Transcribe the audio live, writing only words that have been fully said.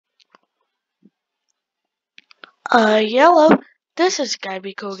Yellow. This is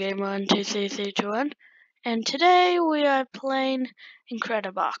GuyBeCoolGamer12331, and today we are playing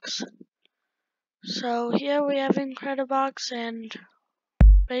Incredibox. So here we have Incredibox, and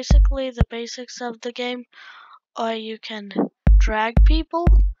basically the basics of the game are you can drag people.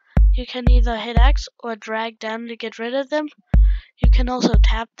 You can either hit X or drag down to get rid of them. You can also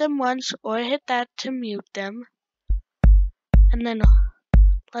tap them once or hit that to mute them. And then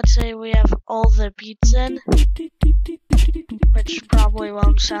let's say we have all the beats in, which probably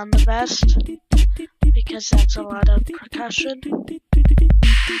won't sound the best because that's a lot of percussion.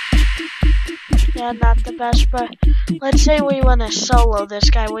 Yeah, not the best, but let's say we want to solo this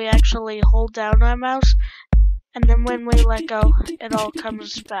guy. We actually hold down our mouse, and then when we let go, it all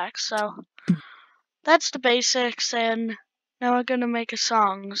comes back. So that's the basics, and now we're gonna make a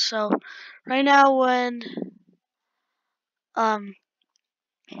song. So right now, when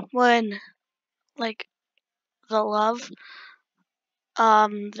like the love,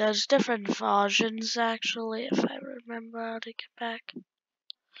 there's different versions actually, if I remember how to get back.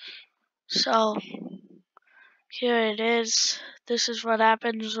 So here it is. This is what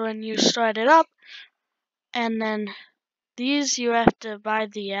happens when you start it up, and then these you have to buy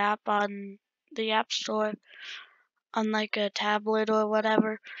the app on the App Store on like a tablet or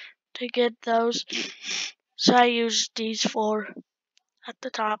whatever to get those. So I use these four at the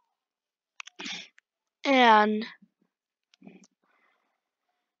top. And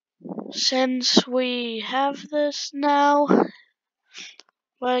since we have this now,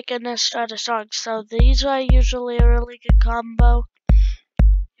 we're gonna start a song. So these are usually a really good combo.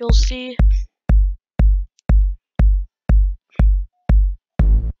 You'll see.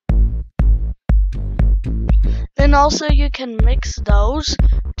 Then also you can mix those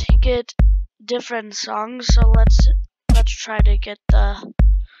to get different songs. So let's try to get the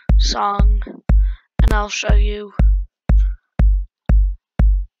song, and I'll show you.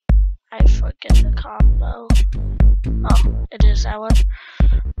 I forget the combo. Oh, it is that one.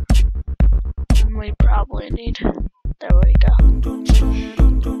 And we probably need. There we go.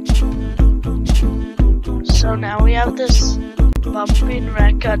 So now we have this bumping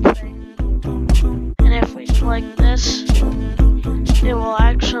record thing. And if we click this,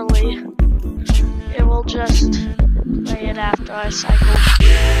 it will just play it after our cycle.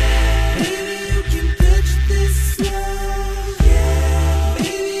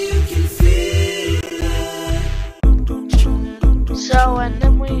 So, and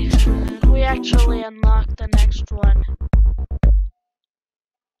then we actually unlock the next one,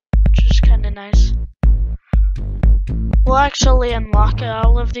 which is kind of nice. We'll actually unlock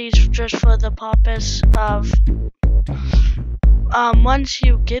all of these just for the purpose of, once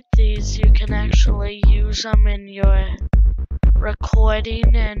you get these, you can actually use them in your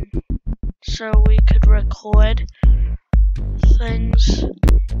recording, and so we could record things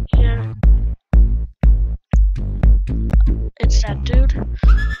here. It's that dude.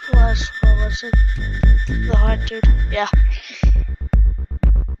 What was it? The hard dude? Yeah.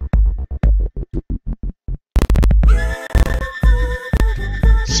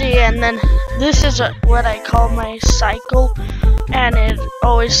 See, and then this is what I call my cycle, and it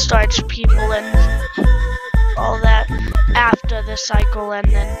always starts people and all that after the cycle,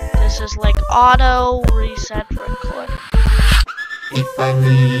 and then this is like auto reset record. If I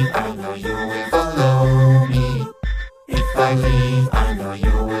leave, I know you will follow me. If I leave, I know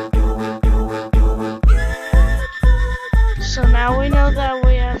you will. So now we know that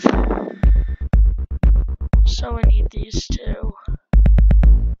we have. So we need these two.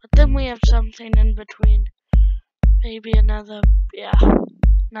 But then we have something in between. Maybe another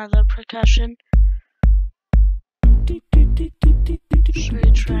percussion. Should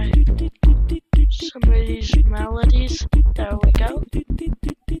we try some of these melodies? There we go.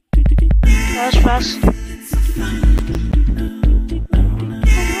 That's fast.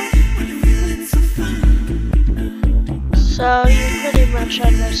 So you pretty much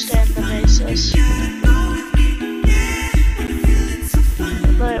understand the basis.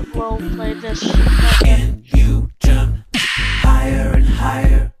 But we'll play this again. You jump higher and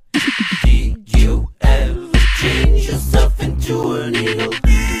higher. Did you ever change yourself into an eagle?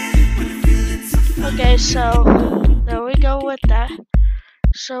 Okay, so there we go with that.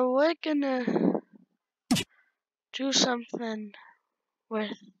 So we're gonna do something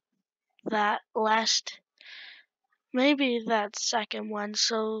with that last, maybe that second one.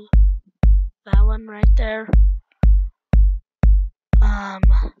 So that one right there.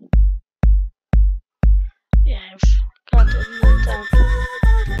 Yeah, I've got it down.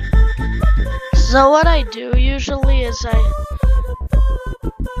 So what I do usually is I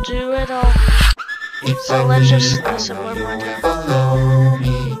do it all So let's just listen one more time. Follow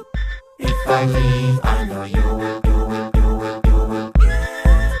me. If I leave, I know you will do it.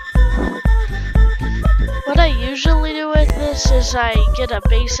 What I usually do with this is I get a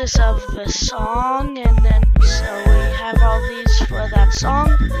basis of the song, and then so we have all these for that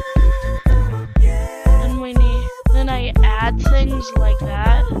song. Then I add things like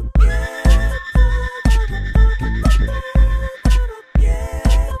that.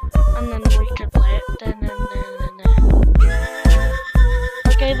 And then we could play it.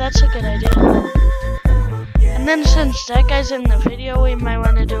 Okay, that's a good idea. And then since that guy's in the video, we might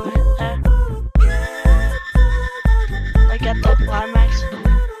want to do it there. Like at the climax.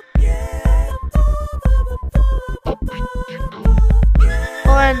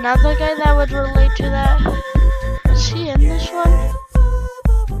 Or another guy that would relate to that. Is he in this one?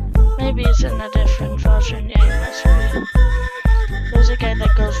 Maybe he's in a different version. Yeah, he must be. There's a guy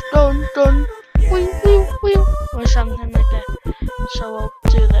that goes dun dun wee wee wee or something like that. So we'll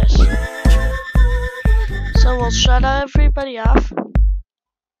do this. So we'll shut everybody off,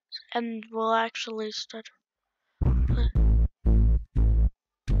 and we'll actually start.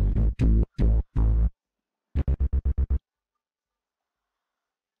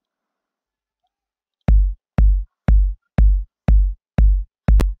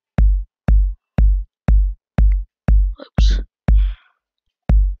 Oops.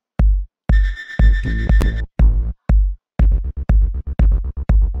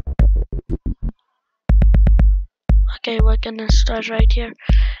 Okay, we're gonna start right here.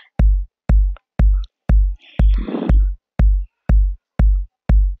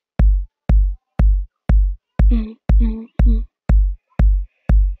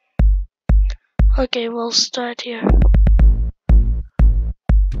 Okay, we'll start here.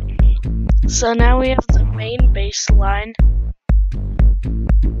 So now we have the main bass line.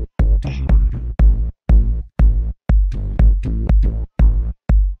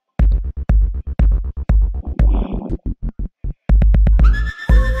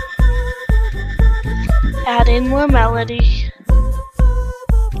 Add in more melody.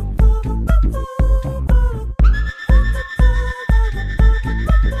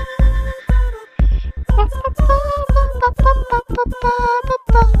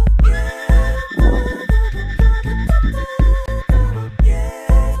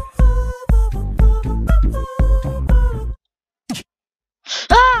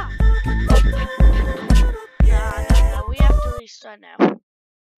 Ah! No, we have to restart now.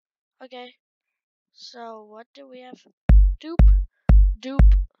 Okay, so what do we have? Doop,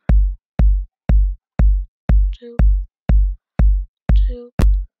 doop, doop, doop.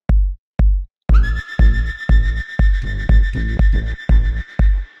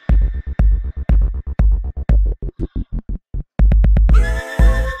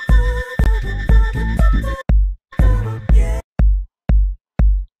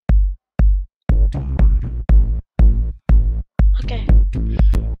 Okay,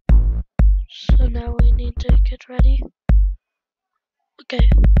 so now we need to get ready. Okay,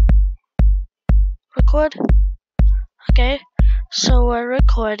 record. Okay, so we're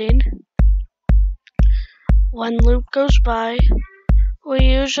recording. One loop goes by. We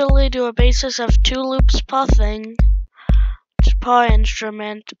usually do a basis of 2 loops per thing, per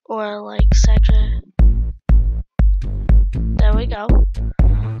instrument, or like section. There we go.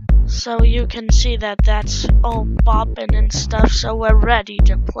 So you can see that that's all bopping and stuff, so we're ready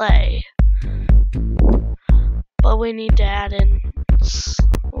to play. But we need to add in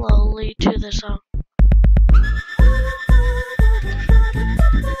slowly to the song.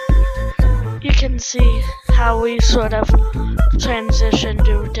 You can see how we sort of transition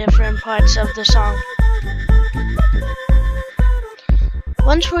to different parts of the song.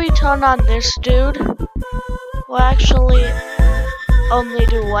 Once we turn on this dude, we'll actually only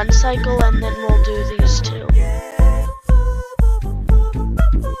do 1 cycle, and then we'll do these 2.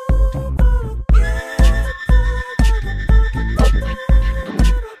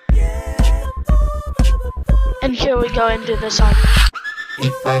 And here we go into the song.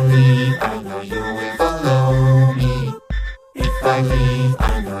 If I leave, I know you will follow me. If I leave,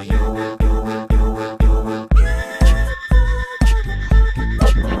 I know you will do it.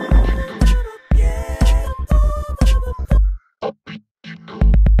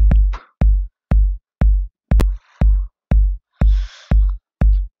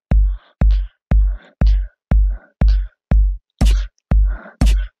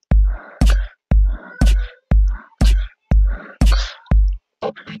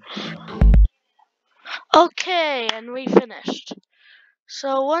 Okay, and we finished.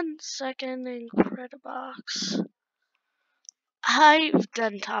 So 1 second, Incredibox. I've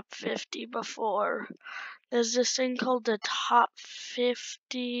done top 50 before. There's this thing called the top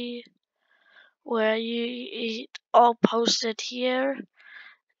 50 where you all posted here.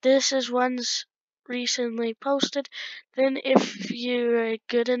 This is one's recently posted. Then if you're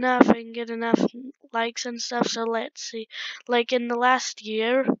good enough and get enough likes and stuff, so let's see. Like in the last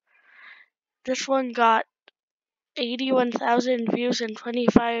year, this one got 81,000 views and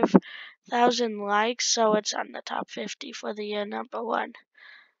 25,000 likes, so it's on the top 50 for the year #1.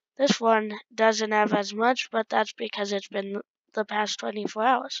 This one doesn't have as much, but that's because it's been the past 24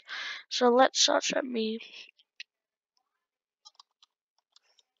 hours. So let's search at me.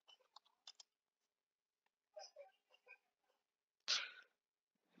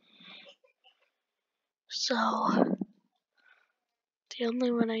 So the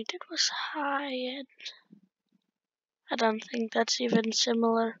only one I did was high end. I don't think that's even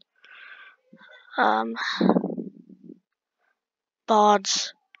similar.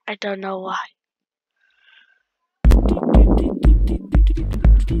 Bods. I don't know why.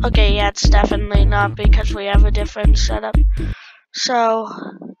 Okay, yeah, it's definitely not because we have a different setup. So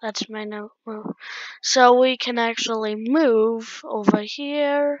that's my note. So we can actually move over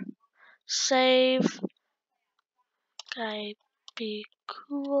here, save, okay, be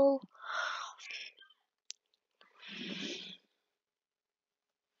cool.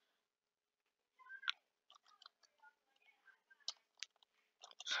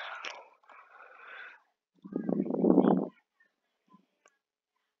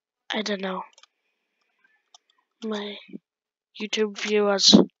 I don't know my YouTube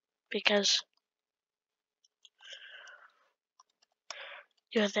viewers because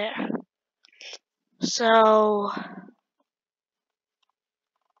you're there. So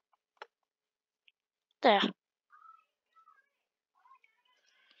there.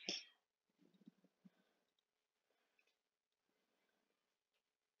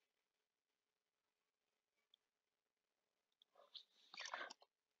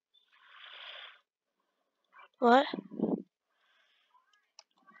 What?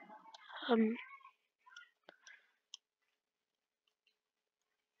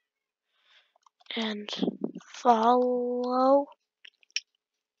 And follow.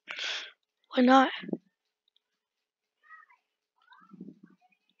 Why not?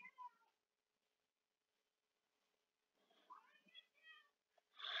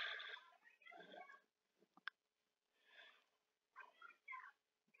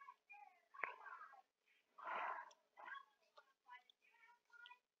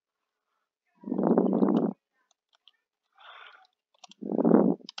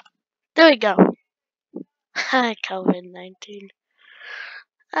 There we go. Hi, COVID-19.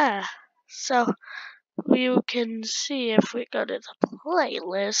 So you can see if we go to the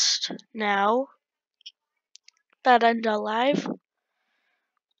playlist now that under live,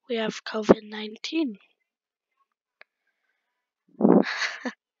 we have COVID-19.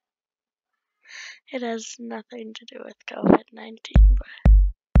 It has nothing to do with COVID-19,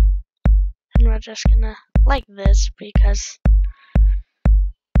 and we're just gonna like this because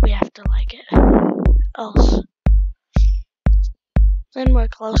we have to like it. Else, then we're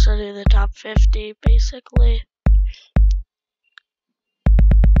closer to the top 50, basically.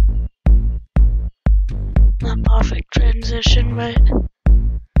 Not perfect transition, but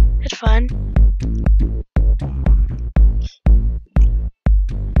it's fine.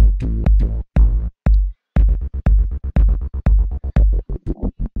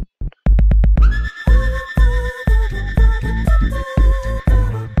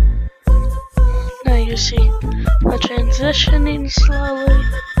 Now you see we're transitioning slowly.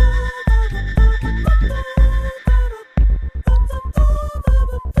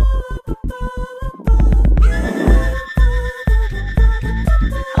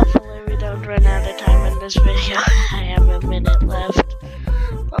 Hopefully we don't run out of time in this video. I have a minute left,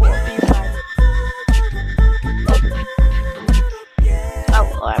 but we'll be fine.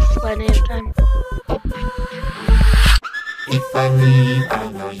 We'll have plenty of time. If I leave,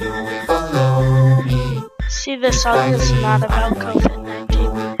 I know you will follow me. See, this song is not about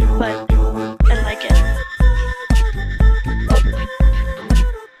COVID-19, but I like it.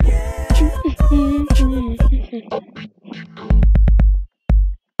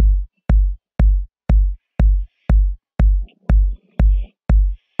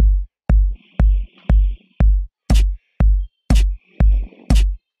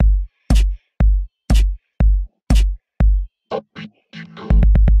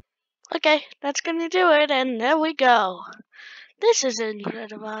 Okay, that's gonna do it, and there we go. This is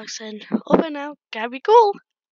Incredibox, and over now, gotta be cool.